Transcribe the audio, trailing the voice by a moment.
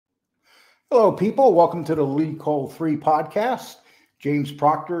Hello, people. Welcome to the Lee Cole 3 podcast. James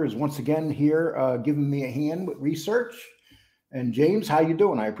Proctor is once again here giving me a hand with research. And James, how you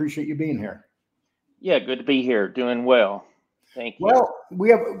doing? I appreciate you being here. Yeah, good to be here. Doing well. Thank you. Well, we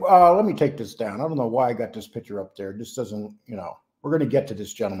have, let me take this down. I don't know why I got this picture up there. This doesn't, we're going to get to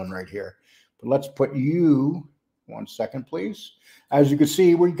this gentleman right here. But let's put you, 1 second, please. As you can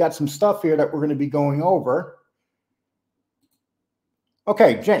see, we got some stuff here that we're going to be going over.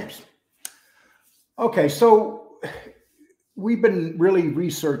 Okay, James. Okay, so we've been really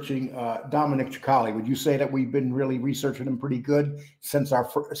researching Dominick Cicale. Would you say that we've been really researching him pretty good since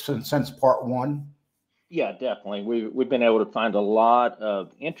since part one? Yeah, definitely. We've been able to find a lot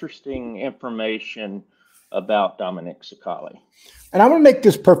of interesting information about Dominick Cicale. And I'm going to make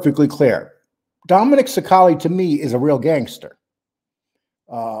this perfectly clear. Dominick Cicale to me is a real gangster.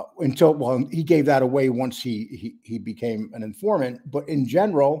 Well, he gave that away once he became an informant. But in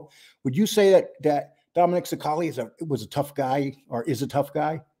general, would you say that Dominick Cicale was a tough guy or is a tough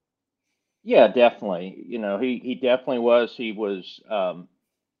guy? Yeah, definitely. He definitely was. He was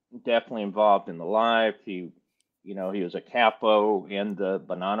definitely involved in the life. He was a capo in the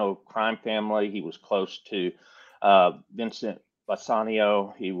Basciano crime family. He was close to Vincent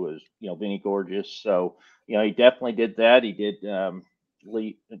Basciano. He was, Vinny Gorgeous. So, he definitely did that. He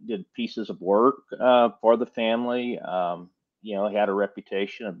did pieces of work for the family. He had a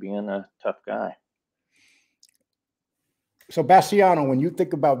reputation of being a tough guy. So Basciano, when you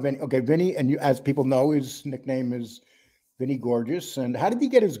think about Vinny, okay, Vinny, and as people know, his nickname is Vinny Gorgeous. And how did he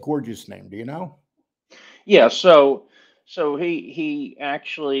get his Gorgeous name? Do you know? Yeah, so he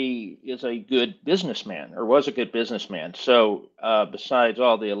actually is a good businessman, or was a good businessman. So besides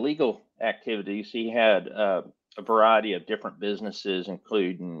all the illegal activities, he had a variety of different businesses,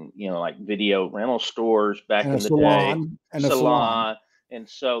 including like video rental stores back And a in the day, salon. salon. And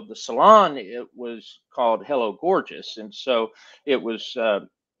so the salon, it was called Hello Gorgeous, and so it was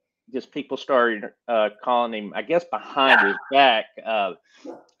just people started calling him, I guess, behind his back,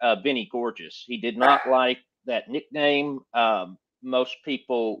 Vinny Gorgeous. He did not like that nickname. Most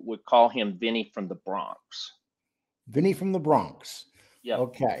people would call him Vinny from the Bronx. Vinny from the Bronx. Yeah.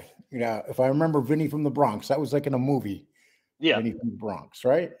 Okay. If I remember Vinny from the Bronx, that was like in a movie. Yeah. Vinny from the Bronx,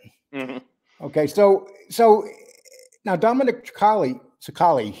 right? Mm-hmm. Okay. So now Dominick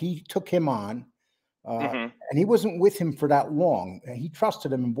Cicale, he took him on, and he wasn't with him for that long. He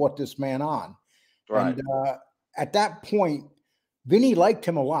trusted him and brought this man on. Right. And at that point, Vinny liked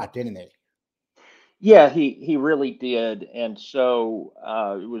him a lot, didn't he? Yeah, he really did. And so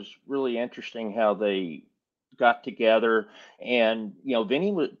it was really interesting how they got together. And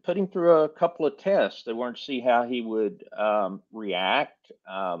Vinny was put him through a couple of tests. They wanted to see how he would react.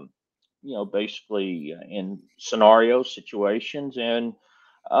 Basically in scenario situations, and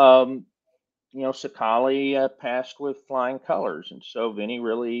Cicale passed with flying colors, and so Vinny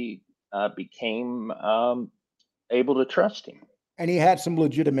really became able to trust him. And he had some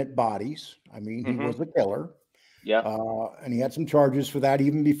legitimate bodies. I mean, he was a killer. Yeah. And he had some charges for that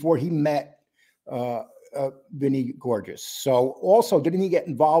even before he met Vinny Gorgeous. So also, didn't he get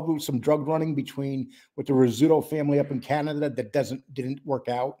involved with some drug running with the Rizzuto family up in Canada that didn't work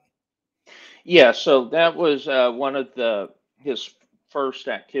out? Yeah, so that was one of his first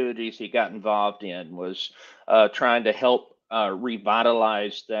activities he got involved in, was trying to help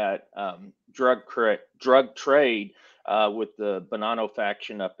revitalize that drug trade with the Bonanno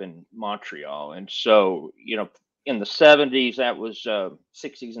faction up in Montreal. And so, in the 70s, that was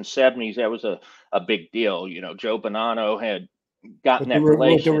 60s and 70s, that was a big deal. Joe Bonanno had gotten that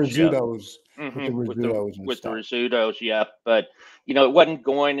relationship. With the Rizzutos, yeah, but it wasn't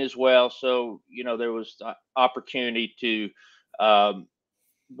going as well. So there was the opportunity to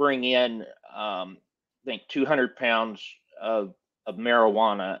bring in, I think, 200 pounds of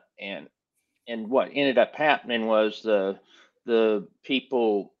marijuana, and what ended up happening was the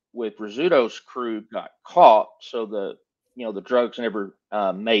people with Rizzuto's crew got caught, so the drugs never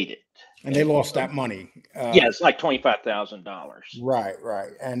made it, and they lost that money. Yeah, it's like $25,000. Right.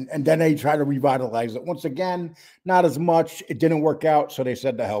 And then they try to revitalize it once again. Not as much. It didn't work out, so they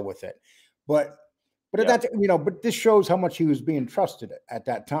said to hell with it. But that's but this shows how much he was being trusted at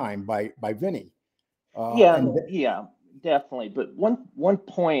that time by Vinny. Yeah, definitely. But one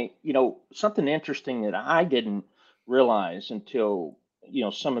point, something interesting that I didn't realize until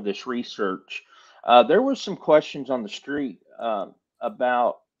some of this research, there were some questions on the street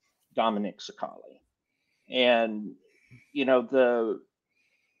about Dominick Cicale, and the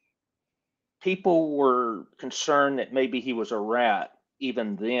people were concerned that maybe he was a rat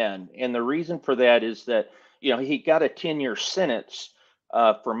even then, and the reason for that is that he got a 10-year sentence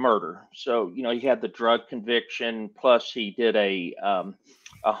for murder. So, you know, he had the drug conviction, plus he did a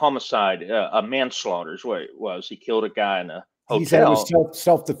homicide, a manslaughter is what it was. He killed a guy in a He said it was hotel.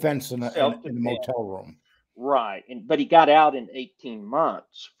 self-defense in a Self-defense. motel room. Right. But he got out in 18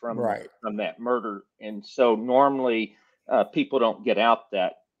 months Right. from that murder. And so normally people don't get out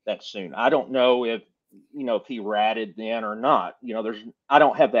that soon. I don't know if, you know, if he ratted then or not. You know, I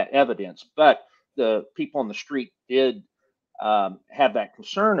don't have that evidence, but the people on the street did have that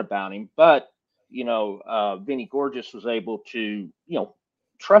concern about him. But, you know, Vinny Gorgeous was able to, you know,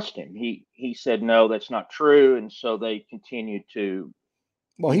 trust him. He said, no, that's not true. And so they continued to,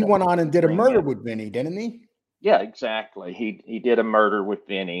 Well, you he know, went on and did a bring murder in. with Vinny, didn't he? Yeah, exactly. He did a murder with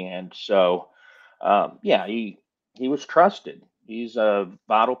Vinny, and so yeah, he was trusted. He's a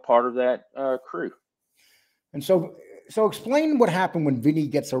vital part of that crew. And so explain what happened when Vinny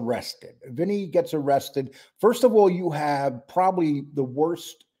gets arrested. Vinny gets arrested. First of all, you have probably the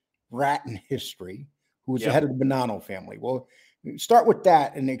worst rat in history, who was the head Yep. of the Bonanno family. Well, start with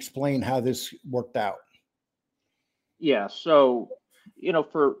that and explain how this worked out. Yeah. So, you know,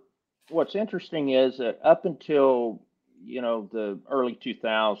 for what's interesting is that up until, you know, the early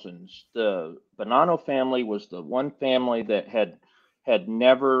 2000s, the Bonanno family was the one family that had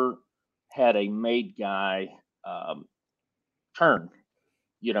never had a made guy turn.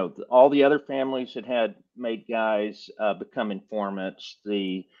 You know, all the other families had made guys become informants.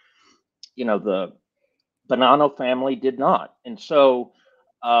 You know, the Bonanno family did not, and so,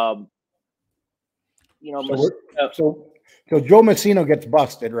 um, you know, So we're, uh, so Joe Massino gets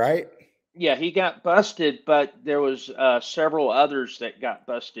busted, right? yeah, he got busted, but there was several others that got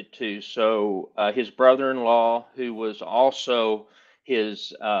busted too. So his brother-in-law, who was also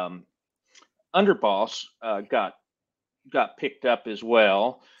his underboss, got picked up as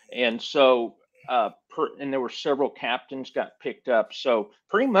well, and so and there were several captains got picked up. So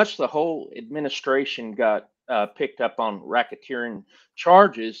pretty much the whole administration got picked up on racketeering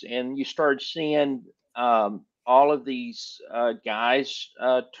charges, and you started seeing all of these guys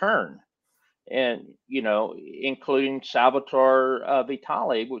turn, and you know, including Salvatore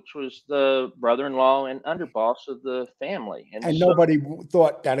Vitale, which was the brother-in-law and underboss of the family, and And so nobody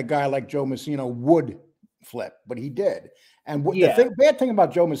thought that a guy like Joe Massino would flip, but he did. And yeah. bad thing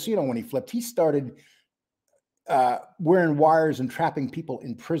about Joe Massino when he flipped, he started wearing wires and trapping people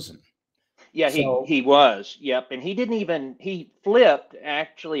in prison. Yeah, So, he was. Yep, and he flipped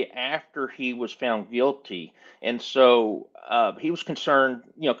actually after he was found guilty, and so he was concerned,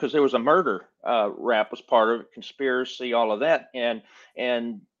 you know, because there was a murder rap was part of it, conspiracy, all of that,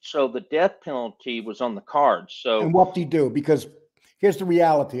 and so the death penalty was on the cards. and So what do you do? Because here's the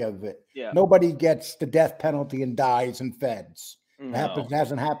reality of it: yeah, nobody gets the death penalty and dies in feds. no, It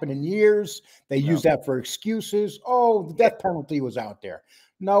hasn't happened in years. They use no, that for excuses. Oh, the yeah, death penalty was out there.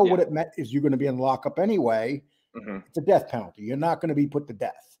 No, what yeah, it meant is you're going to be in lockup anyway. hmm, It's a death penalty. You're not going to be put to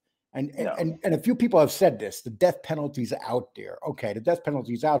death. And, no, and a few people have said this: the death penalty's out there. Okay, the death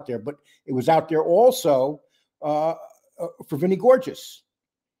penalty's out there, but it was out there also for Vinny Gorgeous,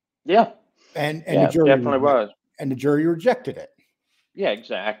 yeah, and the yeah, it jury definitely was. rejected it. Yeah,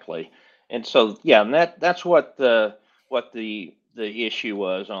 exactly. And so yeah, and that's what the issue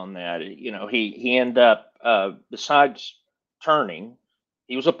was on that. You know, he ended up besides turning,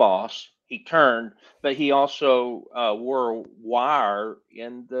 he was a boss. He turned, but he also wore a wire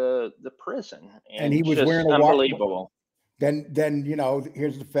in the prison, And and he was just wearing a what? unbelievable. Then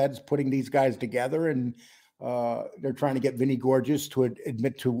here's the feds putting these guys together, and they're trying to get Vinny Gorgeous to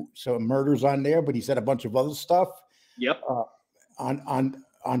admit to some murders on there, but he said a bunch of other stuff Yep. uh,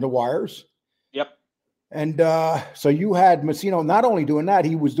 on the wires. Yep. And so you had Massino not only doing that,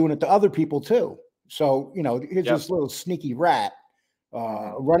 he was doing it to other people too. So, here's Yep. this little sneaky rat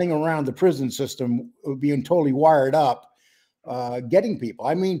Hmm. running around the prison system, being totally wired up, getting people.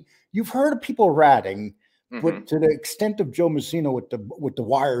 I mean, you've heard of people ratting, Hmm. but to the extent of Joe Massino with the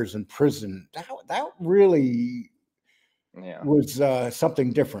wires in prison, that really Yeah. was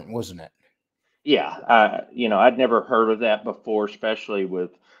something different, wasn't it? Yeah, you know, I'd never heard of that before, especially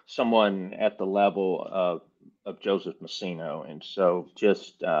with someone at the level of Joseph Massino, and so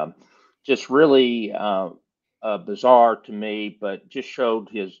just really bizarre to me, but just showed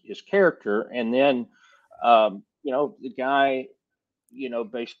his character. And then, you know, the guy, you know,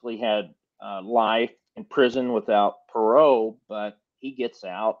 basically had life in prison without parole, but he gets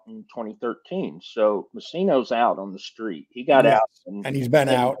out in 2013. So Massino's out on the street. He got Yes. out in And he's been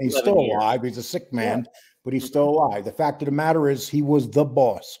out. He's 11 still years. alive. He's a sick Yeah. man, but he's still Mhm. alive. The fact of the matter is, he was the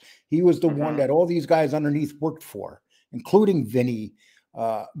boss. He was the one Mhm. that all these guys underneath worked for, including Vinny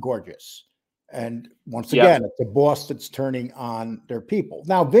Gorgeous. And once Yep. again, it's the boss that's turning on their people.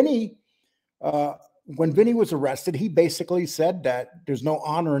 Now, Vinny, when Vinny was arrested, he basically said that there's no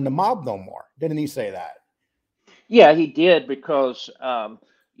honor in the mob no more. Didn't he say that? Yeah, he did because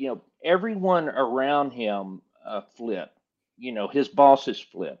everyone around him flipped. His bosses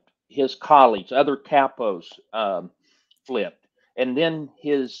flipped, his colleagues, other capos flipped, and then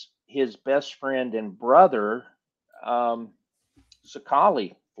his best friend and brother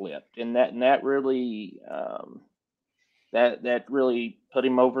Cicale flipped, and that really that really put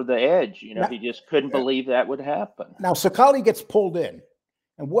him over the edge. Now, He just couldn't believe that would happen. now Cicale gets pulled in.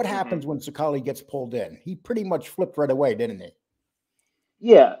 And what happens when Cicale gets pulled in? He pretty much flipped right away, didn't he?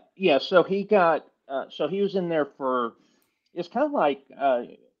 Yeah. So he got so he was in there for, it's kind of like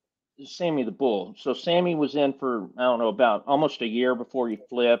Sammy the Bull. So Sammy was in for, I don't know, about almost a year before he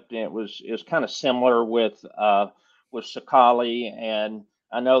flipped, and it was kind of similar with Cicale. And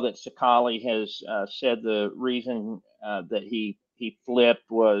I know that Cicale has said the reason that he flipped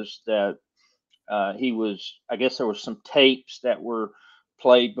was that I guess there was some tapes that were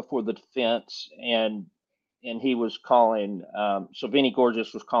played before the defense, and he was calling, so Vinny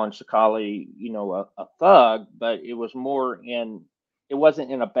Gorgeous was calling Cicale, a thug, but it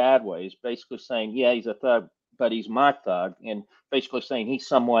wasn't in a bad way. It's basically saying, yeah, he's a thug, but he's my thug, and basically saying he's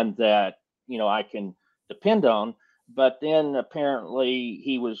someone that, I can depend on. But then apparently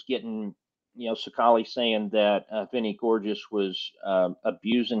he was getting, Cicale saying that Vinny Gorgeous was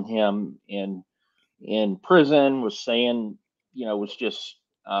abusing him in prison, was saying, was just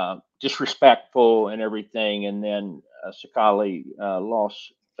disrespectful and everything. And then Cicale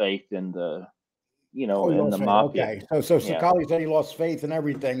lost faith in the, in the mafia. Okay, so Yeah. Cicale said he lost faith and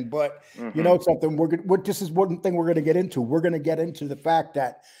everything, but you know something, this is one thing we're going to get into. We're going to get into the fact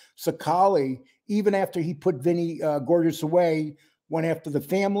that Cicale, even after he put Vinny Gorgeous away, went after the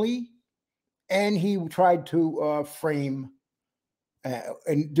family, and he tried to frame.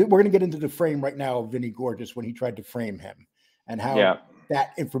 And we're going to get into the frame right now of Vinny Gorgeous when he tried to frame him, and how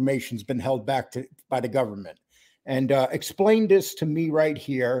that information's been held back by the government. And explain this to me right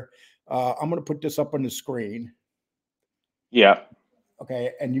here. I'm going to put this up on the screen. Yeah.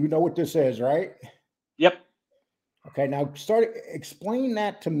 Okay, and you know what this is, right? Yep. Okay, now explain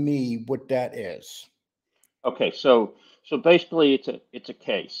that to me, what that is. Okay, so basically it's a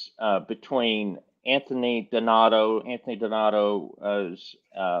case between Anthony Donato. Anthony Donato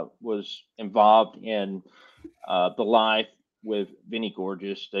was involved in the life with Vinny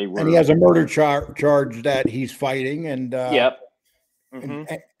Gorgeous. And he has a murder charge that he's fighting. And yep.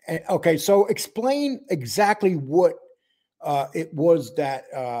 Okay, so explain exactly what it was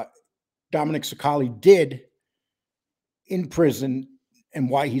that Dominick Cicale did in prison, and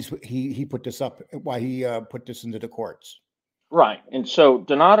why he put this up, why he put this into the courts. Right, and so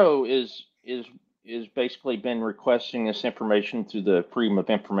Donato is basically been requesting this information through the Freedom of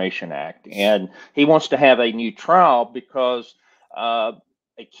Information Act, and he wants to have a new trial because a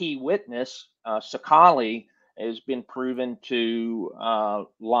key witness, Cicale, has been proven to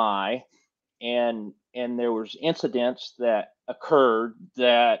lie, and there was incidents that occurred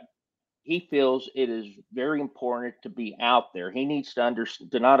that he feels it is very important to be out there. He needs to understand.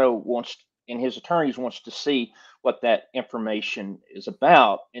 Donato wants, and his attorneys wants to see what that information is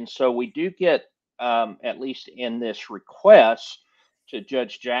about. And so we do get, at least in this request to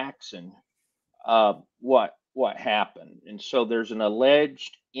Judge Jackson, what happened. And so there's an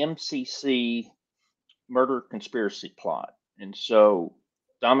alleged MCC murder conspiracy plot. And so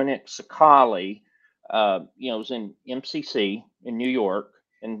Dominick Cicale, was in MCC in New York,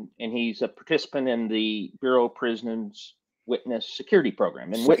 and he's a participant in the Bureau of Prisons Witness Security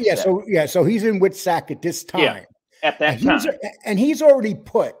Program. And so he's in WITSEC at this time. Yeah, at that time, and he's already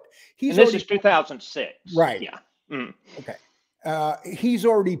put. And this is 2006, right? Yeah. Okay, he's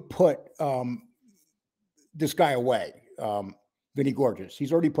already put this guy away, Vinny Gorgeous.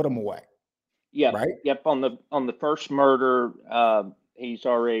 He's already put him away. Yeah. Right. Yep. On the first murder, he's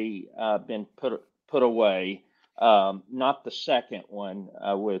already been put away. Not the second one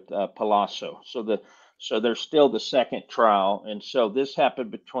with Palazzo. So there's still the second trial, and so this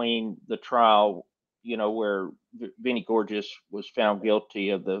happened between the trial, where Vinny Gorgeous was found guilty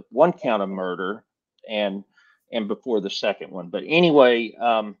of the one count of murder, and before the second one. But anyway,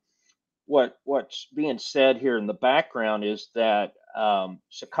 what's being said here in the background is that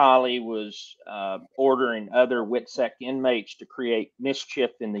Cicale was ordering other WITSEC inmates to create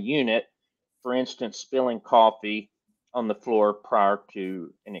mischief in the unit. For instance, spilling coffee on the floor prior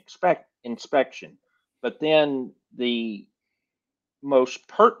to an inspection. But then the most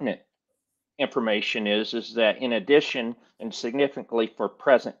pertinent information is that in addition and significantly for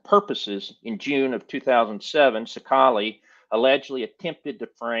present purposes, in June of 2007, Cicale allegedly attempted to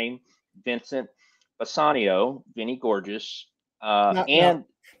frame Vincent Basciano, Vinny Gorgeous, and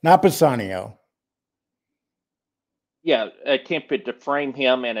not Basciano. Yeah, attempted to frame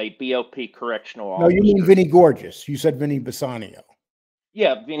him and a BOP correctional officer. No, you mean Vinny Gorgeous. You said Vinny Basciano.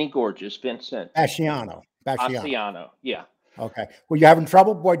 Yeah, Vinny Gorgeous, Vincent. Basciano. Yeah. Okay. Well, you having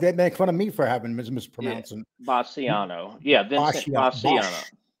trouble? Boy, they make fun of me for having mispronouncing. Yeah. Basciano. Yeah, Vincent Basciano.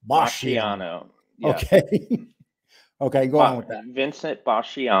 Basciano. Yeah. Okay. Okay, go on with that. Vincent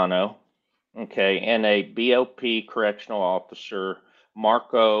Basciano. Okay, and a BOP correctional officer,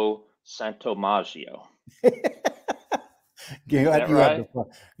 Marco Santomaggio. Yeah,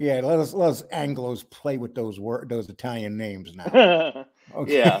 let us Anglos play with those Italian names now.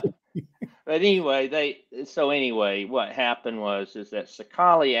 Okay. Yeah. But anyway, what happened was that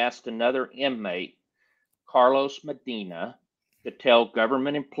Cicale asked another inmate, Carlos Medina, to tell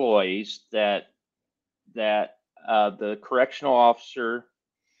government employees that the correctional officer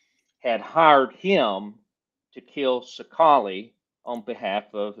had hired him to kill Cicale on behalf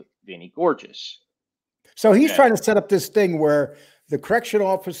of Vinny Gorgeous. So he's trying to set up this thing where the correction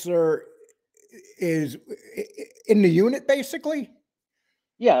officer is in the unit, basically.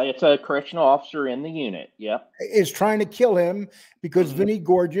 Yeah, it's a correctional officer in the unit. Yeah, is trying to kill him because Vinny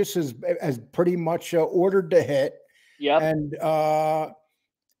Gorgeous has pretty much ordered the hit. Yeah,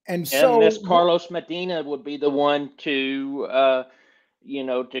 and so this Carlos Medina would be the one to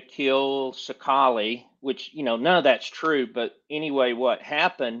to kill Cicale, which none of that's true. But anyway, what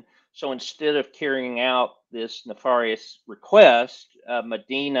happened? So instead of carrying out this nefarious request,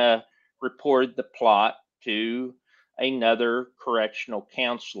 Medina reported the plot to another correctional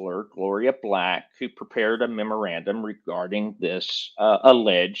counselor, Gloria Black, who prepared a memorandum regarding this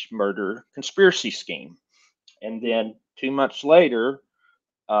alleged murder conspiracy scheme. And then 2 months later,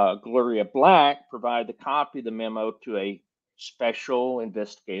 Gloria Black provided the copy of the memo to a special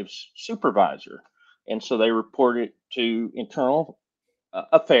investigative supervisor. And so they reported to internal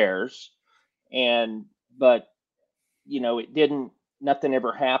affairs, but it didn't. Nothing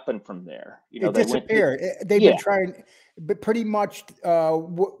ever happened from there. It disappeared. They've been trying, but pretty much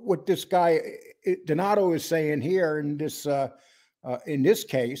what this guy Donato is saying here in this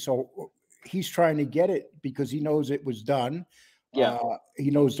case, so he's trying to get it because he knows it was done. Yeah,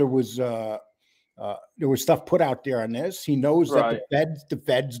 he knows there was stuff put out there on this. He knows that the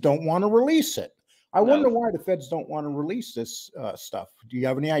feds don't want to release it. I wonder why the feds don't want to release this stuff. Do you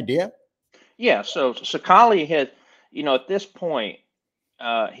have any idea? Yeah. So Cicale had, at this point,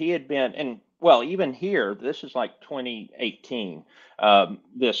 he had been, and well, even here, this is like 2018,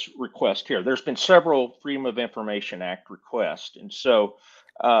 this request here. There's been several Freedom of Information Act requests. And so,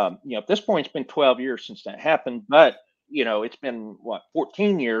 at this point, it's been 12 years since that happened, but, it's been,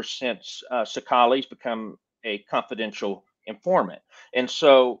 14 years since Cicale's become a confidential informant. And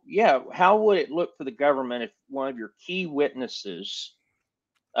so, how would it look for the government if one of your key witnesses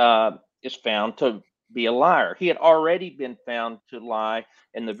is found to be a liar? He had already been found to lie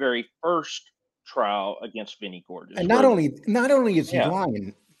in the very first trial against Vinny Gorgeous. And not only is he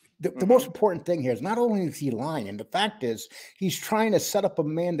lying, the most important thing here is not only is he lying, the fact is he's trying to set up a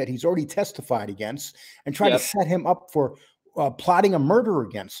man that he's already testified against and try to set him up for plotting a murder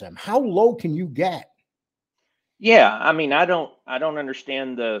against him. How low can you get? Yeah, I mean, I don't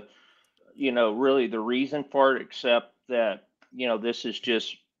understand really the reason for it, except that, this is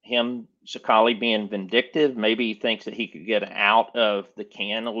just him, Cicale, being vindictive. Maybe he thinks that he could get out of the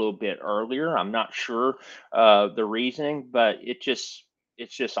can a little bit earlier. I'm not sure the reasoning, but it's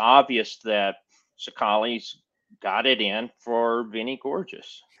just obvious that Cicale's got it in for Vinny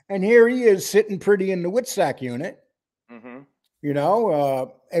Gorgeous. And here he is sitting pretty in the Witsack unit,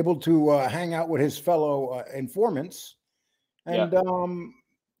 able to hang out with his fellow informants. And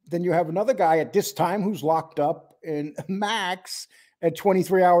then you have another guy at this time who's locked up in max at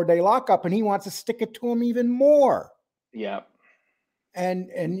 23-hour-day lockup, and he wants to stick it to him even more. Yeah.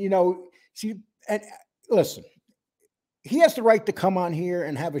 And see, and listen, he has the right to come on here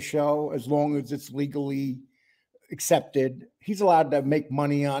and have a show as long as it's legally accepted. He's allowed to make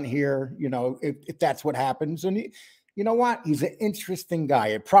money on here, if that's what happens. And you know what? He's an interesting guy.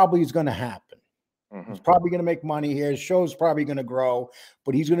 It probably is going to happen. He's probably going to make money here. His show's probably going to grow,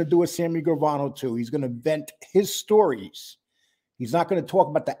 but he's going to do a Sammy Gravano too. He's going to vent his stories. He's not going to talk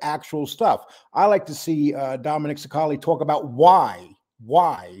about the actual stuff. I like to see Dominic Cicale talk about why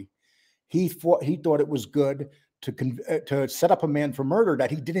he thought it was good to set up a man for murder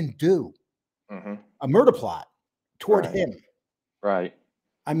that he didn't do. A murder plot toward him. Right.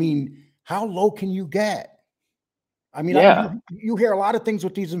 I mean, How low can you get? I mean, Yeah. you hear a lot of things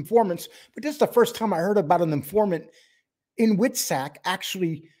with these informants, but this is the first time I heard about an informant in Witsack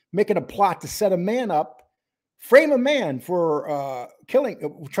actually making a plot to set a man up, frame a man for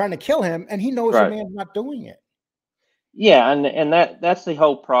trying to kill him, and he knows the Right. man's not doing it. Yeah, and that's the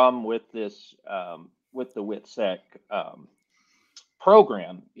whole problem with this with the WITSEC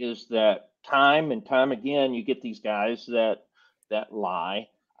program is that time and time again you get these guys that lie.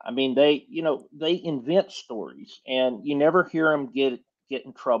 I mean, they invent stories, and you never hear them get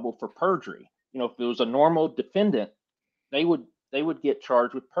in trouble for perjury. If it was a normal defendant, they would get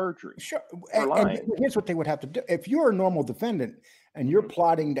charged with perjury Sure. for And lying. here's what they would have to do. If you're a normal defendant and you're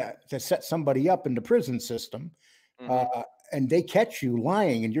plotting to set somebody up in the prison system, and they catch you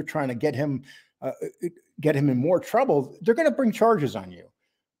lying and you're trying to get him in more trouble, they're going to bring charges on you.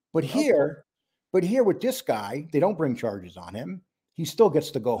 But here with this guy, they don't bring charges on him. He still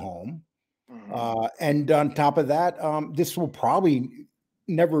gets to go home. And on top of that, this will probably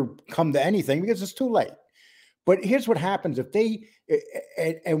never come to anything because it's too late. But here's what happens if they,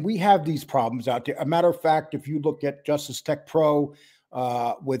 and we have these problems out there. A matter of fact, if you look at Justice Tech Pro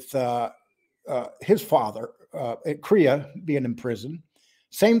with his father, Kriya, being in prison,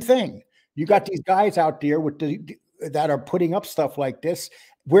 same thing. You got these guys out there with that are putting up stuff like this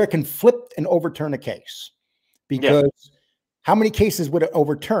where it can flip and overturn a case. Because how many cases would it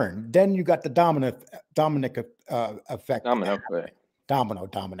overturn? Then you got the Dominic effect.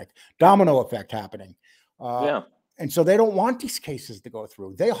 Domino effect happening. And so they don't want these cases to go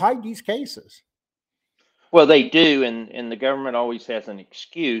through. They hide these cases. Well, they do, and the government always has an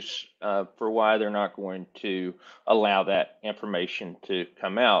excuse for why they're not going to allow that information to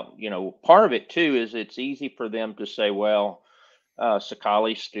come out. Part of it too is it's easy for them to say, well,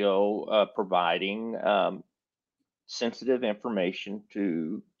 Cicale's still providing sensitive information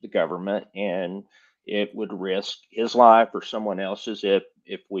to the government, and it would risk his life or someone else's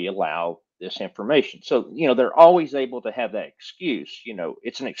if we allow this information. So, they're always able to have that excuse.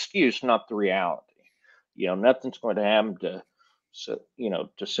 It's an excuse, not the reality. Nothing's going to happen to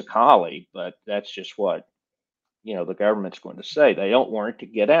Cicale, but that's just what, the government's going to say. They don't want it to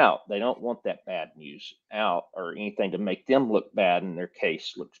get out. They don't want that bad news out or anything to make them look bad and their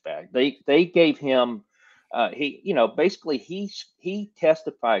case looks bad. They gave him, basically he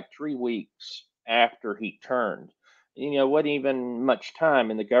testified 3 weeks after he turned. Wasn't even much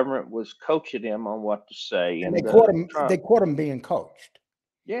time, and the government was coaching him on what to say. And they caught him. They caught him being coached.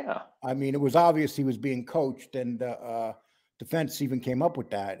 Yeah. I mean, it was obvious he was being coached, and defense even came up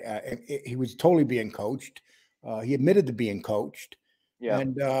with that. He was totally being coached. He admitted to being coached. Yeah.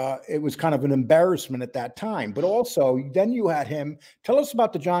 And it was kind of an embarrassment at that time. But also, then you had him. Tell us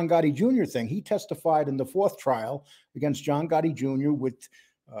about the John Gotti Jr. thing. He testified in the 4th trial against John Gotti Jr. with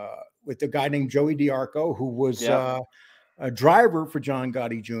a guy named Joey DiArco, who was a driver for John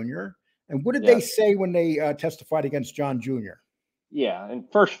Gotti Jr. And what did they say when they testified against John Jr.? Yeah, and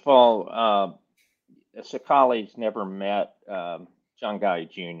first of all, Cicale's never met John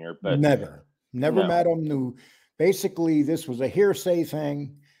Gotti Jr., but never met him. Knew basically this was a hearsay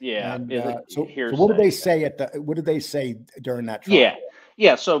thing. Yeah. And, so what did they say what did they say during that trial?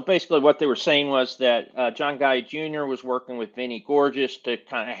 Yeah. So basically, what they were saying was that John Gotti Jr. was working with Vinny Gorgeous to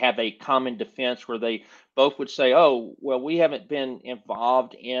kind of have a common defense where they both would say, "Oh, well, we haven't been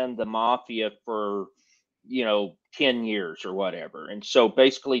involved in the mafia for 10 years or whatever." And so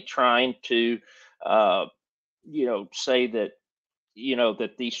basically trying to, say that,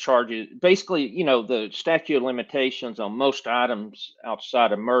 that these charges, basically, the statute of limitations on most items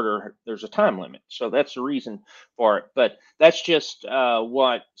outside of murder, there's a time limit. So that's the reason for it. But that's just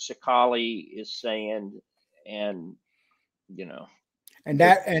what Cicale is saying. And, and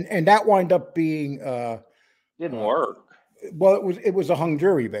that wound up being, didn't work. Well, it was a hung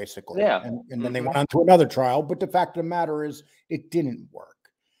jury, basically. Yeah. And then they went on to another trial. But the fact of the matter is, it didn't work.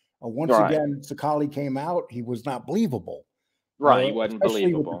 Once again, Cicale came out. He was not believable. Right. He wasn't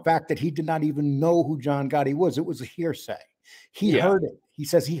believable. With the fact that he did not even know who John Gotti was. It was a hearsay. He heard it. He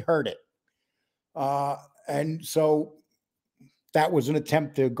says he heard it. And so that was an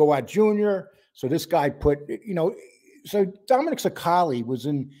attempt to go at Junior. So this guy so Dominick Cicale was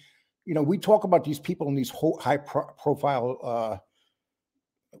in, we talk about these people in these high profile,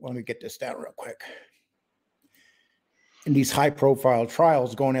 let me get this down real quick. In these high profile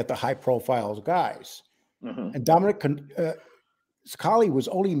trials going at the high profile guys. And Dominick Cicale was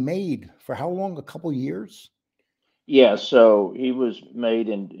only made for how long? A couple years? Yeah, so he was made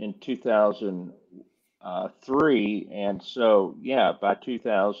in 2003. And so, by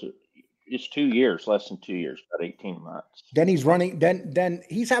 2000, It's 2 years, less than 2 years, about 18 months. Then he's running. Then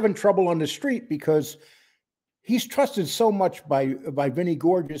he's having trouble on the street because he's trusted so much by Vinny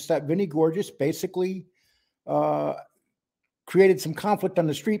Gorgeous that Vinny Gorgeous basically created some conflict on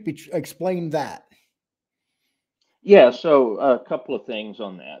the street. Explain that. Yeah, so a couple of things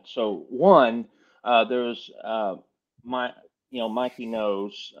on that. So one, there's Mikey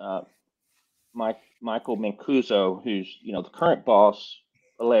knows Michael Mancuso, who's the current boss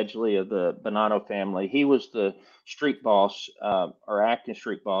allegedly of the Bonanno family. He was the street boss or acting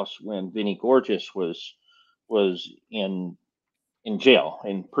street boss when Vinny Gorgeous was in jail,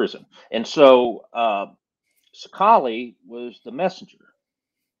 in prison, and so Cicale was the messenger.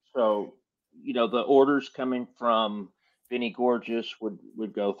 So the orders coming from Vinny Gorgeous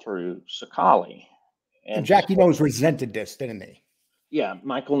would go through Cicale, And Jackie Knows resented this, didn't he? Yeah,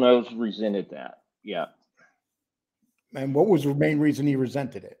 Michael Knows resented that. Yeah. And what was the main reason he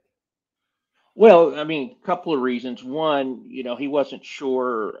resented it? Well, I mean, a couple of reasons. One, he wasn't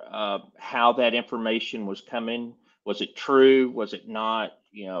sure how that information was coming. Was it true? Was it not?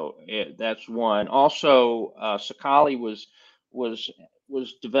 That's one. Also, Cicale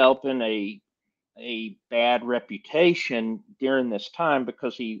was developing a bad reputation during this time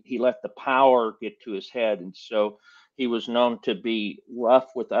because he let the power get to his head, and so he was known to be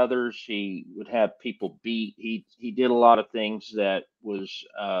rough with others. He would have people beat. He did a lot of things that was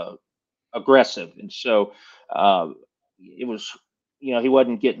aggressive, and so it was he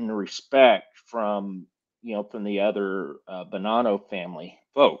wasn't getting the respect from from the other Bonanno family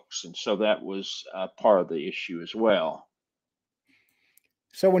folks, and so that was part of the issue as well.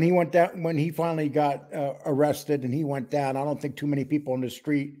 So when he went down, when he finally got arrested and he went down, I don't think too many people on the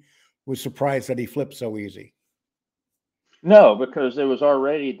street was surprised that he flipped so easy. No, because there was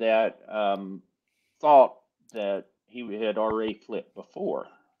already that thought that he had already flipped before.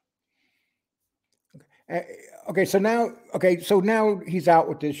 Okay, so now he's out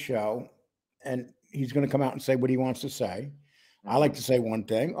with this show, and he's going to come out and say what he wants to say. I like to say one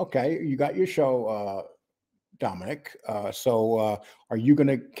thing. Okay, you got your show, Dominic. So are you going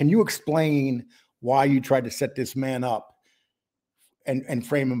to? Can you explain why you tried to set this man up and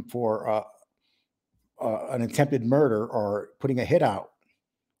frame him for an attempted murder or putting a hit out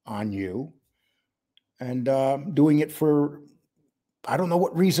on you, and doing it for I don't know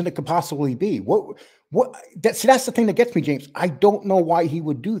what reason it could possibly be. That's the thing that gets me, James. I don't know why he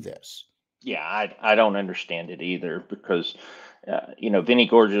would do this. Yeah, I don't understand it either because Vinny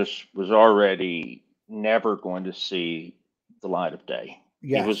Gorgeous was already never going to see the light of day.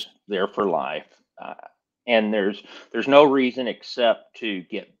 Yes. He was there for life, and there's no reason except to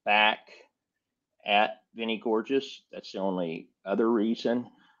get back at Vinny Gorgeous. That's the only other reason.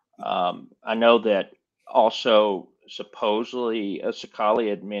 I know that also supposedly Cicale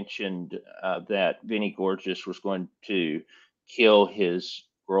had mentioned that Vinny Gorgeous was going to kill his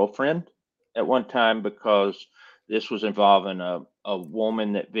girlfriend at one time because this was involving a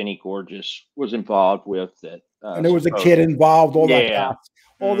woman that Vinny Gorgeous was involved with. That and there was a kid involved. All that,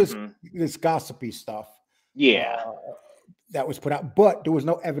 all mm-hmm. this gossipy stuff. Yeah, that was put out, but there was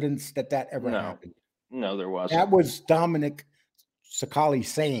no evidence that ever happened. No, there wasn't. That was Dominic Cicale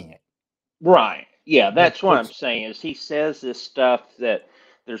saying it. Right. Yeah, that's what I'm saying is he says this stuff that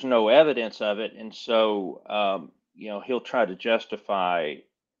there's no evidence of it. And so, he'll try to justify,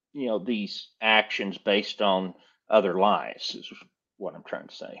 these actions based on other lies is what I'm trying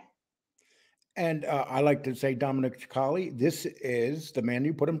to say. And I like to say, Dominic Cicale, this is the man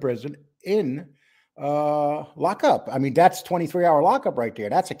you put in prison in lockup. I mean, that's 23-hour lockup right there.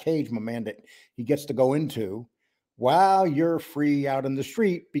 That's a cage, my man, that he gets to go into while you're free out in the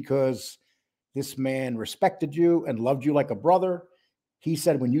street because this man respected you and loved you like a brother. He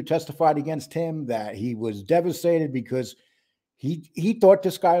said when you testified against him that he was devastated because he thought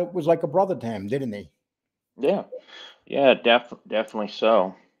this guy was like a brother to him, didn't he? Yeah, definitely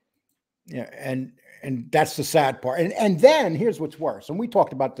so. Yeah, and that's the sad part. And then here's what's worse. And we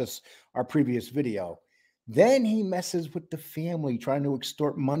talked about this our previous video. Then he messes with the family, trying to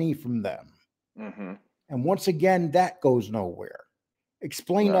extort money from them. Mm-hmm. And once again, that goes nowhere.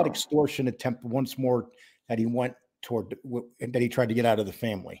 Explain that extortion attempt once more that he went toward, that he tried to get out of the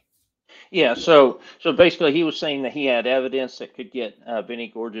family. Yeah, so basically he was saying that he had evidence that could get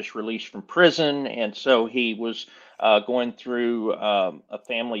Vinny Gorgeous released from prison, and so he was going through a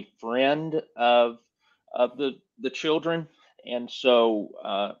family friend of the children, and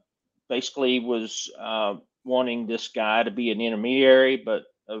so basically was wanting this guy to be an intermediary, but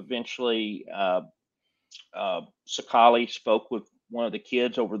eventually Cicale spoke with one of the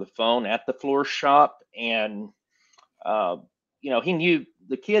kids over the phone at the floor shop, and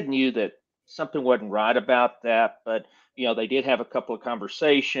the kid knew that something wasn't right about that. But you know, they did have a couple of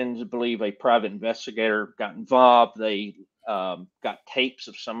conversations. I believe a private investigator got involved. They got tapes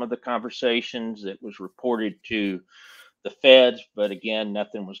of some of the conversations that was reported to the feds, but again,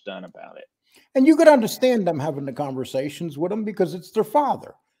 nothing was done about it. And you could understand them having the conversations with him because it's their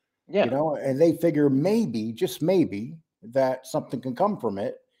father, Yeah. you know, and they figure maybe, just maybe, that something can come from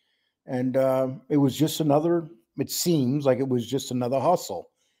it. And it was just another, it seems like it was just another hustle.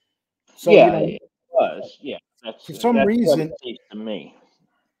 So, you Yeah, know, it was. Yeah, for some that's what it reason, seems to me.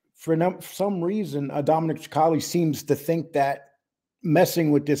 for some reason, Dominic Cicale seems to think that messing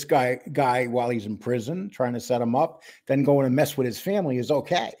with this guy while he's in prison, trying to set him up, then going and mess with his family is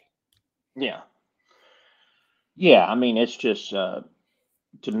okay. Yeah. Yeah, I mean, it's just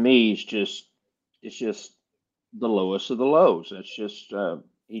to me, it's just the lowest of the lows. It's just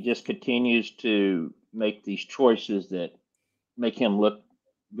he just continues to make these choices that make him look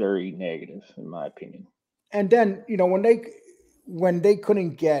very negative, in my opinion. And then, you know, when they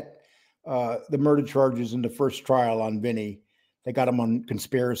couldn't get the murder charges in the first trial on Vinny, they got him on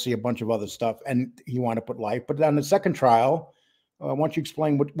conspiracy, a bunch of other stuff, and he wanted to put life. But on the second trial, why don't you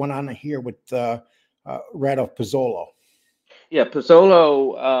explain what went on here with Randolph Pizzolo? Yeah,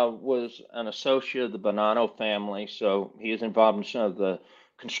 Pizzolo was an associate of the Bonanno family, so he is involved in some of the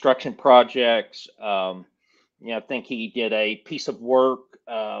construction projects. Yeah, I think he did a piece of work.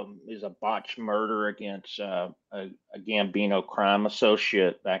 Is a botched murder against a Gambino crime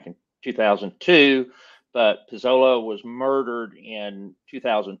associate back in 2002, but Pizzolo was murdered in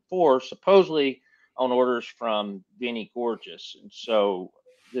 2004, supposedly on orders from Vinny Gorgeous, and so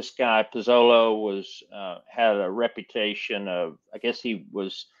this guy Pizzolo was had a reputation of, I guess he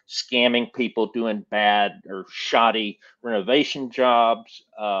was scamming people, doing bad or shoddy renovation jobs.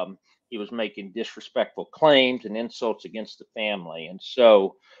 He was making disrespectful claims and insults against the family, and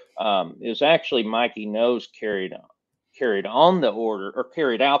so it was actually Mikey Nose carried on the order or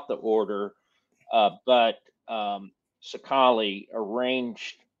carried out the order, but Cicale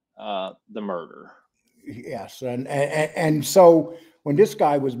arranged the murder. Yes, and so when this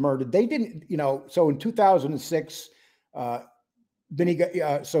guy was murdered, they didn't, you know. So in 2006, Vinny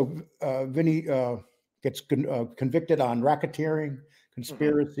Vinny gets convicted on racketeering,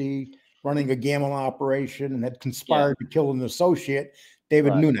 conspiracy, running a gambling operation, and had Yeah, conspired to kill an associate,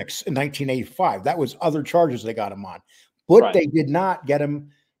 David right, Nunes, in 1985. That was other charges they got him on, but right. they did not get him.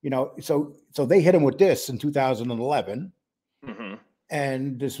 You know, so they hit him with this in 2011, Hmm.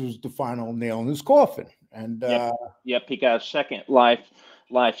 and this was the final nail in his coffin. And Yep, yep. He got a second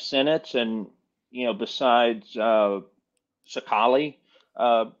life sentence, and you know, besides Cicale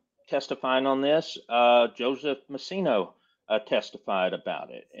uh, testifying on this, Joseph Massino testified about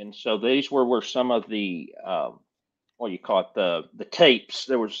it, and so these were some of the what do you call it, the tapes.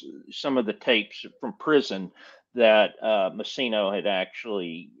 There was some of the tapes from prison that Massino had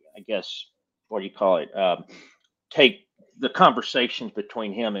actually, I guess, what do you call it, tape the conversations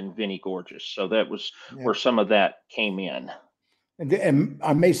between him and Vinny Gorgeous. So that was yeah. where some of that came in. And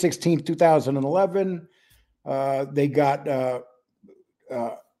on May 16th, 2011, they got uh,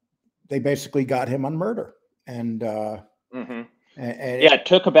 they basically got him on murder, and Hmm. and Yeah, it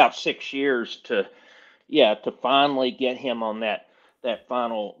took about 6 years to, yeah, to finally get him on that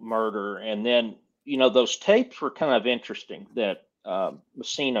final murder, and then you know those tapes were kind of interesting. That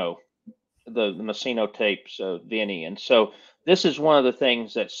Massino, the Massino tapes of Vinny, and so this is one of the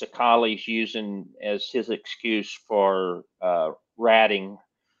things that Cicale's using as his excuse for ratting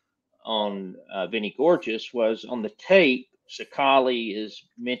on Vinny Gorgeous was on the tape. Cicale is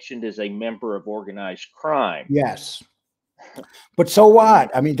mentioned as a member of organized crime. yes, but so And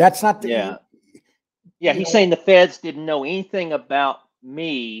what? I mean, that's not the yeah, yeah, you he's know, saying the feds didn't know anything about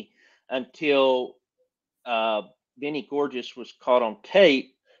me until uh, Vinny Gorgeous was caught on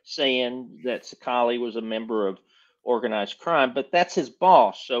tape saying that Cicale was a member of organized crime, but that's his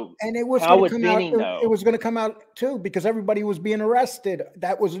boss. So and it was how going to would come out. Vinny It know? was going to come out too because everybody was being arrested.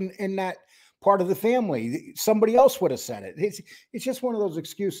 That was in that part of the family. Somebody else would have said it. It's just one of those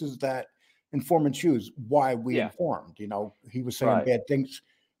excuses that informants use. Why we Yeah, informed? You know, he was saying right. bad things.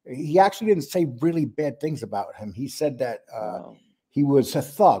 He actually didn't say really bad things about him. He said that Well, he was a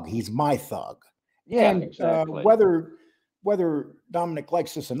thug. He's my thug. yeah, And exactly. whether Dominic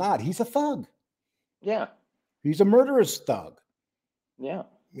likes this or not, he's a thug. Yeah, He's a murderous thug. yeah.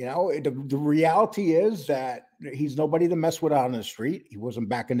 You know, the reality is that he's nobody to mess with on the street. He wasn't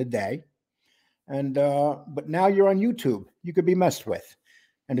back in the day. And but now you're on YouTube. You could be messed with,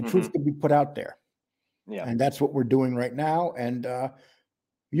 and the Hmm. truth could be put out there. Yeah. And that's what we're doing right now. And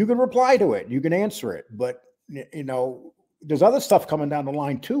you can reply to it. You can answer it. But you know, there's other stuff coming down the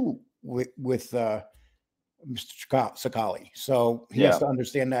line too. Mr. Cicale. So he has Yeah. to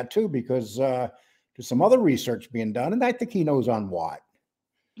understand that too, because there's some other research being done, and I think he knows on what.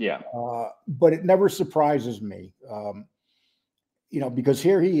 Yeah. But it never surprises me, because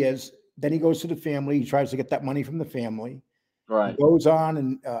here he is. Then he goes to the family. He tries to get that money from the family. He Right. goes on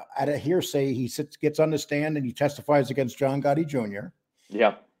and at a hearsay, he gets on the stand and he testifies against John Gotti Jr.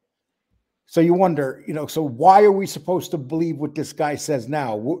 Yeah. So you wonder, so why are we supposed to believe what this guy says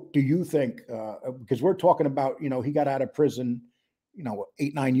now? What do you think? Because we're talking about, he got out of prison,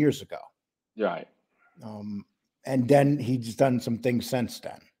 8-9 years ago. Right. And then he's done some things since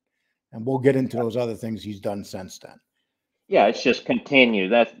then. And we'll get into those other things he's done since then. Yeah, it's just continue.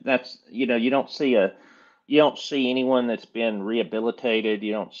 That's you don't see anyone that's been rehabilitated.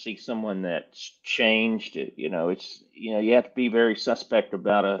 You don't see someone that's changed. It's you have to be very suspect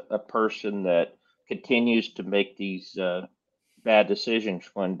about a person that continues to make these bad decisions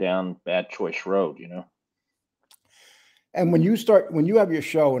going down bad choice road. And when you have your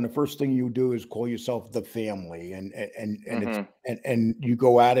show, and the first thing you do is call yourself The Family, and Mm-hmm. and you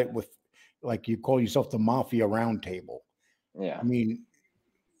go at it with, like, you call yourself the Mafia Roundtable. Yeah. I mean,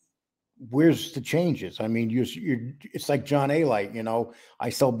 where's the changes? I mean, it's like John A. Light, I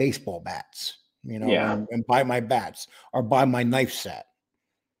sell baseball bats, Yeah. and buy my bats or buy my knife set.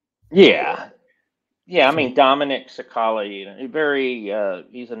 Yeah. Yeah, I mean, Dominick Cicale,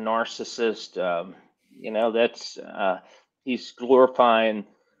 he's a narcissist. That's he's glorifying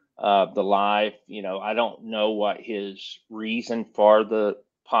the life. I don't know what his reason for the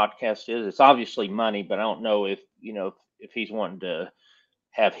podcast is. It's obviously money, but I don't know if he's wanting to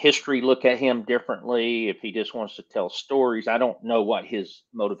have history look at him differently, if he just wants to tell stories. I don't know what his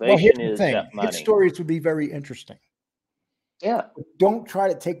Well, here's motivation the is. thing: That his money. stories would be very interesting. Yeah. Don't try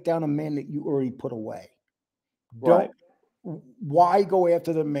to take down a man that you already put away. Right. Why go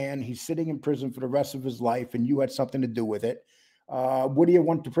after the man? He's sitting in prison for the rest of his life, and you had something to do with it. Would he have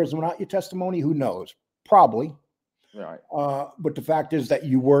went to prison without your testimony? Who knows? Probably. Right. But the fact is that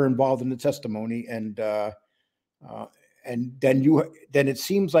you were involved in the testimony, and then it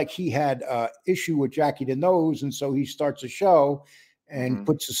seems like he had issue with Jackie the Nose, and so he starts a show and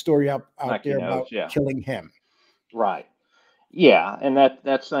puts the story out there about killing him. Right. Yeah, and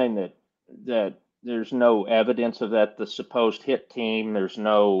that's saying that there's no evidence of that. The supposed hit team, there's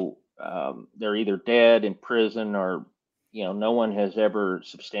no, they're either dead in prison or, no one has ever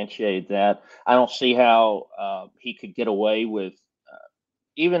substantiated that. I don't see how he could get away with,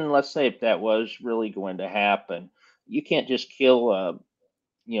 even let's say if that was really going to happen, you can't just kill a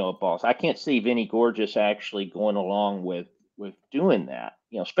boss. I can't see Vinny Gorgeous actually going along with doing that.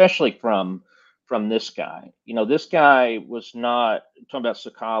 Especially from this guy. This guy was not talking about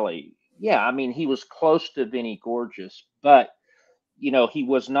Cicale. Yeah, I mean he was close to Vinny Gorgeous, but he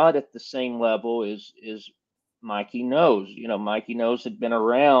was not at the same level as Mikey Nose. Mikey Nose had been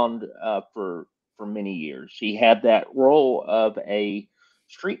around for many years. He had that role of a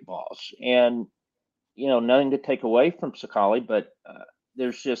street boss, and nothing to take away from Cicale, but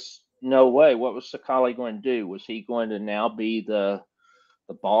there's just no way. What was Cicale going to do? Was he going to now be the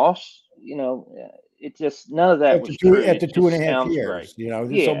boss? It just none of that was true. After It two just and a half sounds years, great.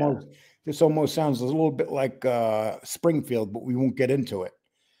 this almost sounds a little bit like Springfield, but we won't get into it.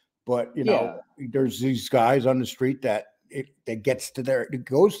 But there's these guys on the street that it goes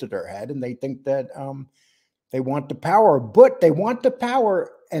to their head, and they think that they want the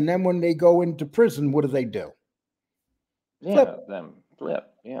power, and then when they go into prison, what do? Flip.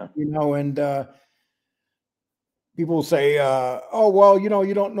 Yeah. And people say, "Oh, well, you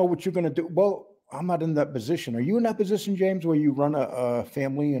don't know what you're going to do." Well, I'm not in that position. Are you in that position, James, where you run a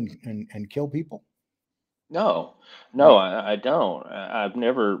family and kill people? No, I don't. I've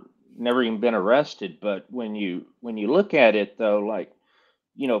never even been arrested. But when you look at it, though, like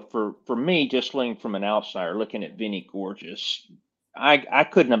for me, just looking from an outsider, looking at Vinny Gorgeous, I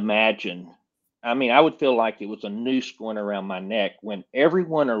couldn't imagine. I mean, I would feel like it was a noose going around my neck when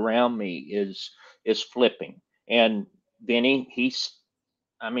everyone around me is flipping. And Vinny, he's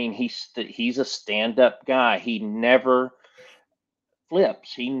a stand-up guy. He never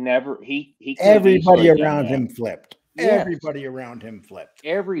flips. He could have Everybody easily done around that. him flipped. Yes, Everybody around him flipped.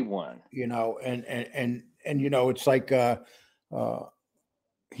 everyone. And it's like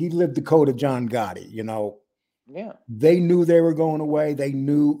he lived the code of John Gotti. Yeah, They knew they were going away. They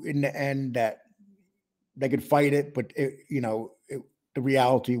knew in the end that they could fight it, but the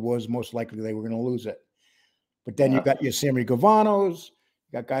reality was most likely they were going to lose it. But then you got your Sammy Gravanos,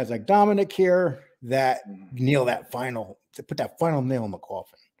 you got guys like Dominic here that put that final nail in the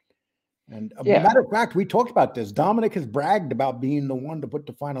coffin. And a Yeah. matter of fact, we talked about this. Dominic has bragged about being the one to put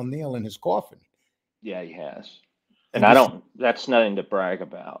the final nail in his coffin. Yeah, he has. And And that's nothing to brag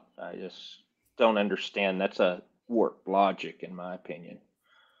about. I just don't understand. That's a warped logic, in my opinion.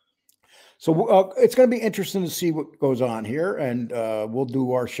 So it's going to be interesting to see what goes on here, and we'll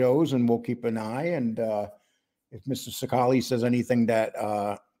do our shows, and we'll keep an eye. And if Mr. Cicale says anything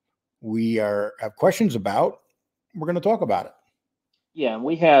that we have questions about, we're going to talk about it. Yeah, and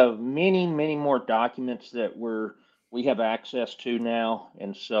we have many, many more documents that we have access to now,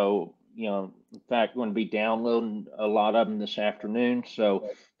 and so in fact, we're going to be downloading a lot of them this afternoon. So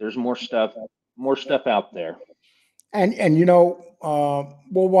there's more stuff out there. And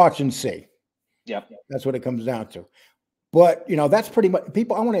we'll watch and see. Yep. That's what it comes down to. But that's pretty much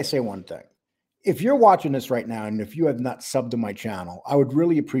people. I want to say one thing. If you're watching this right now, and if you have not subbed to my channel, I would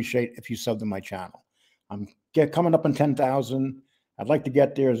really appreciate if you subbed to my channel. I'm coming up on 10,000. I'd like to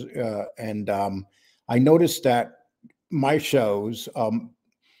get there. And I noticed that my shows,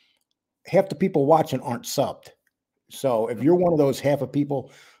 half the people watching aren't subbed. So if you're one of those half of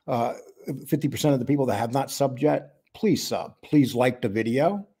people, 50% of the people that have not subbed yet, please sub. Please like the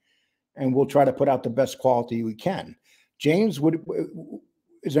video, and we'll try to put out the best quality we can. James,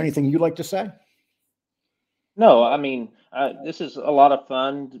 is there anything you'd like to say? No, I mean, this is a lot of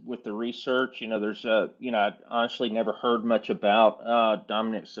fun with the research. There's I honestly never heard much about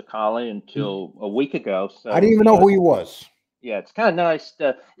Dominick Cicale until a week ago. So I didn't even know who he was. Yeah, it's kind of nice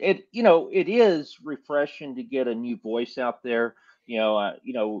it is refreshing to get a new voice out there.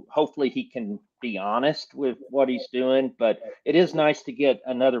 Hopefully he can be honest with what he's doing, but it is nice to get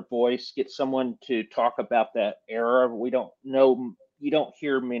another voice, get someone to talk about that era. You don't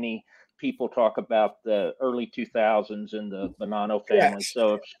hear many people talk about the early 2000s and the Bonanno family. Yes.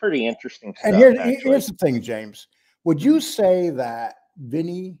 So it's pretty interesting stuff. And here's the thing, James. Would you say that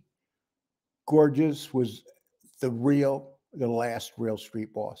Vinny Gorgeous was the last real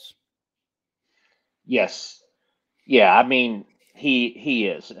street boss? Yes. Yeah, I mean, he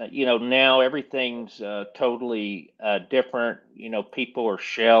is. Now everything's totally different. People are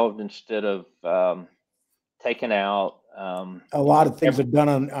shelved instead of taken out. A lot of things are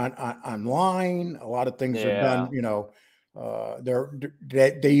done online. A lot of things are done.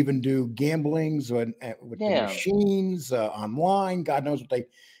 They even do gamblings with the machines online. God knows what they.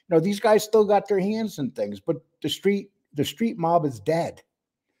 These guys still got their hands in things, but the street mob is dead.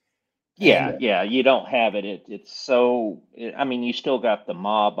 Yeah, you don't have it. It's so. I mean, you still got the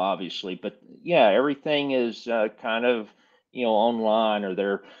mob, obviously, but yeah, everything is kind of online,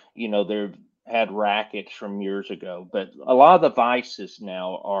 or they've had rackets from years ago. But a lot of the vices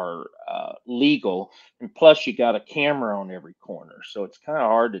now are legal, and plus you got a camera on every corner, so it's kind of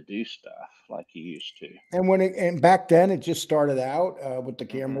hard to do stuff like you used to. And back then it just started out with the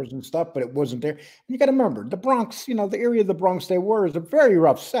cameras and stuff, but it wasn't there. And you got to remember the Bronx, the area of the Bronx they were is a very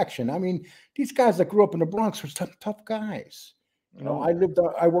rough section. I mean, these guys that grew up in the Bronx were tough guys.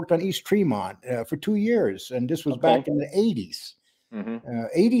 I worked on East Tremont for 2 years, and this was back in the 80s.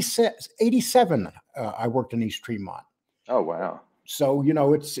 87, I worked in East Tremont. Oh, wow. So,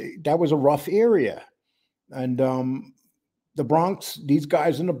 that was a rough area. And the Bronx, these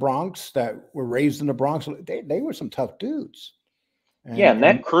guys in the Bronx that were raised in the Bronx, they were some tough dudes. And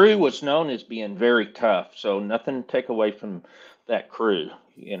that crew was known as being very tough. So nothing to take away from that crew.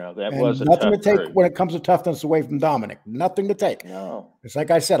 That was a nothing tough to take crew. When it comes to toughness away from Dominic. Nothing to take. No. It's like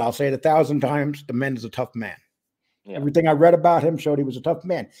I said, I'll say it 1,000 times. The man is a tough man. Yeah. Everything I read about him showed he was a tough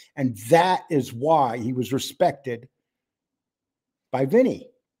man. And that is why he was respected by Vinny.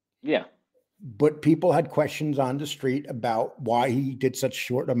 Yeah. But people had questions on the street about why he did such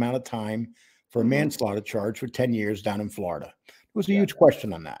short amount of time for a manslaughter charge for 10 years down in Florida. There was a huge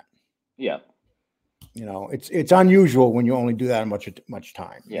question on that. Yeah. It's unusual when you only do that much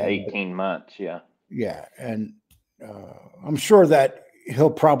time. Yeah, 18 months. Yeah. Yeah. And I'm sure that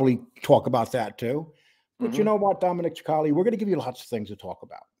he'll probably talk about that too. But you know what, Dominic Cicale, we're going to give you lots of things to talk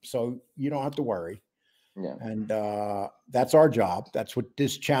about. So you don't have to worry. Yeah. And that's our job. That's what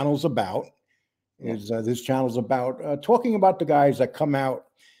this channel's about. This channel's about talking about the guys that come out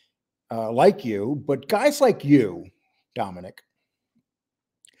like you, but guys like you, Dominic,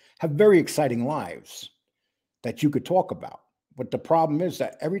 have very exciting lives that you could talk about. But the problem is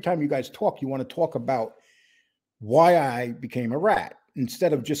that every time you guys talk, you want to talk about why I became a rat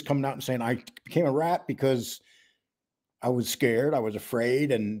instead of just coming out and saying I became a rat because I was scared, I was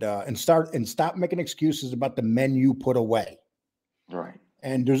afraid, and stop making excuses about the men you put away. Right.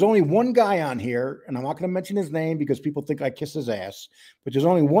 And there's only one guy on here, and I'm not going to mention his name because people think I kiss his ass, but there's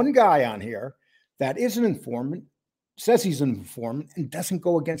only one guy on here that is an informant, says he's an informant and doesn't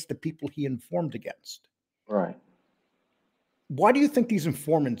go against the people he informed against. Right. Why do you think these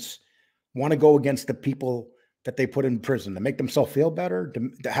informants want to go against the people that they put in prison? To make themselves feel better?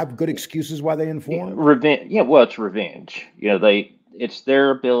 To have good excuses why they inform? Revenge. Yeah, well, it's revenge. It's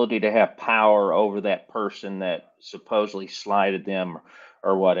their ability to have power over that person that supposedly slighted them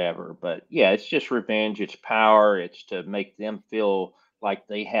or whatever. But yeah, it's just revenge. It's power. It's to make them feel like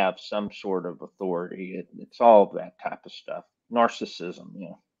they have some sort of authority. It's all that type of stuff. Narcissism.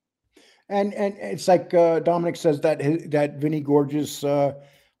 Yeah. And it's like Dominic says that Vinny Gorgeous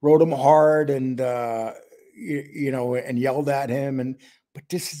rode him hard and and yelled at him, but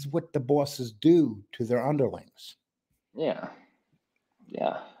this is what the bosses do to their underlings. Yeah.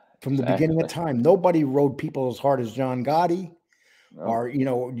 Yeah. From the beginning of time, nobody rode people as hard as John Gotti, No. or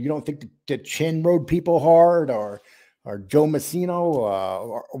you don't think that Chin rode people hard, or Joe Massino,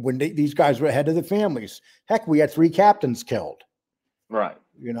 or when these guys were head of the families. Heck, we had 3 captains killed. Right.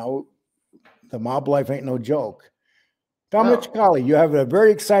 The mob life ain't no joke. Dominic Cicale, you have a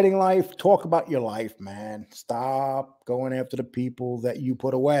very exciting life. Talk about your life, man. Stop going after the people that you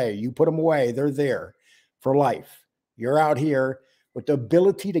put away. You put them away. They're there for life. You're out here with the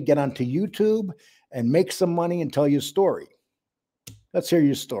ability to get onto YouTube and make some money and tell your story. Let's hear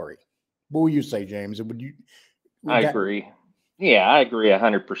your story. What would you say, James? I agree. Yeah, I agree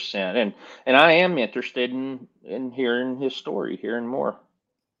 100%. And I am interested in hearing his story, hearing more.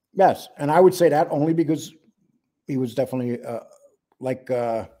 Yes, and I would say that only because he was definitely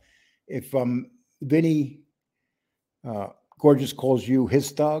if Vinny Gorgeous calls you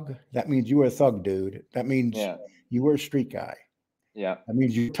his thug, that means you were a thug, dude. That means you were a street guy. Yeah. That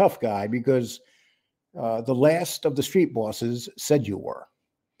means you're a tough guy because the last of the street bosses said you were.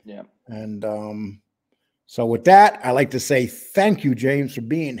 Yeah. And so with that, I like to say thank you, James, for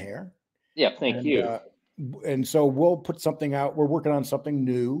being here. Yeah, thank you. And so we'll put something out. We're working on something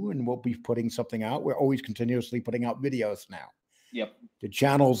new, and we'll be putting something out. We're always continuously putting out videos now. Yep. The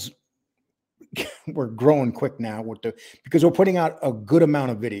channels, we're growing quick now because we're putting out a good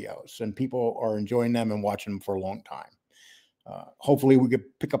amount of videos, and people are enjoying them and watching them for a long time. Hopefully we could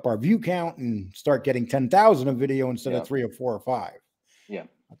pick up our view count and start getting 10,000 a video instead of 3 or 4 or 5. Yeah.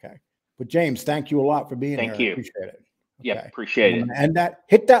 Okay. But James, thank you a lot for being here. Thank you. I appreciate it. Yeah, appreciate it. And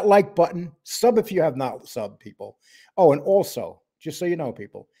hit that like button, sub if you have not subbed, people. Oh, and also, just so you know,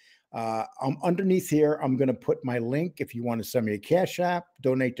 people, I'm underneath here. I'm going to put my link if you want to send me a Cash App,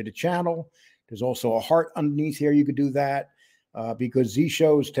 donate to the channel. There's also a heart underneath here. You could do that because these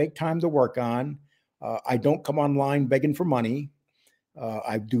shows take time to work on. I don't come online begging for money.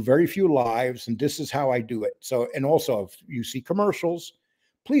 I do very few lives, and this is how I do it. So, and also, if you see commercials,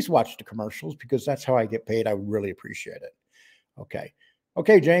 please watch the commercials because that's how I get paid. I would really appreciate it. Okay.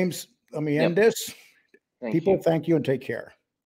 Okay, James, let me end this. Thank you and take care.